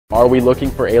Are we looking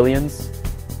for aliens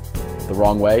the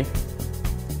wrong way?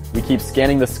 We keep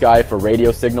scanning the sky for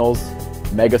radio signals,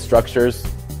 megastructures,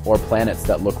 or planets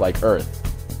that look like Earth.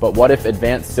 But what if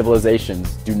advanced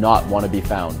civilizations do not want to be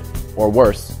found? Or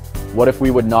worse, what if we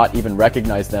would not even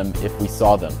recognize them if we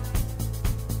saw them?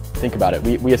 Think about it.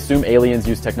 We assume aliens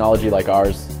use technology like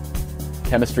ours,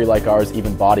 chemistry like ours,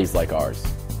 even bodies like ours.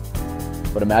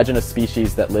 But imagine a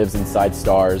species that lives inside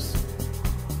stars,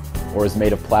 or is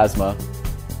made of plasma,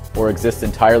 or exists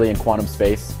entirely in quantum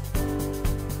space.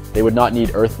 They would not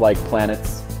need Earth-like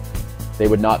planets, they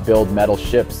would not build metal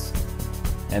ships,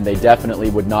 and they definitely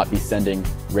would not be sending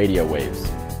radio waves.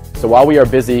 So while we are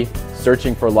busy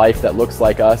searching for life that looks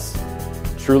like us,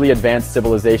 truly advanced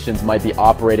civilizations might be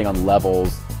operating on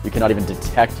levels we cannot even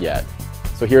detect yet.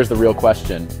 So here's the real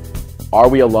question. Are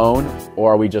we alone,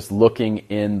 or are we just looking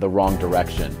in the wrong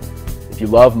direction? If you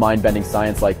love mind-bending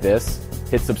science like this,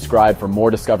 hit subscribe for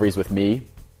more discoveries with me,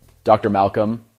 Dr. Malcolm,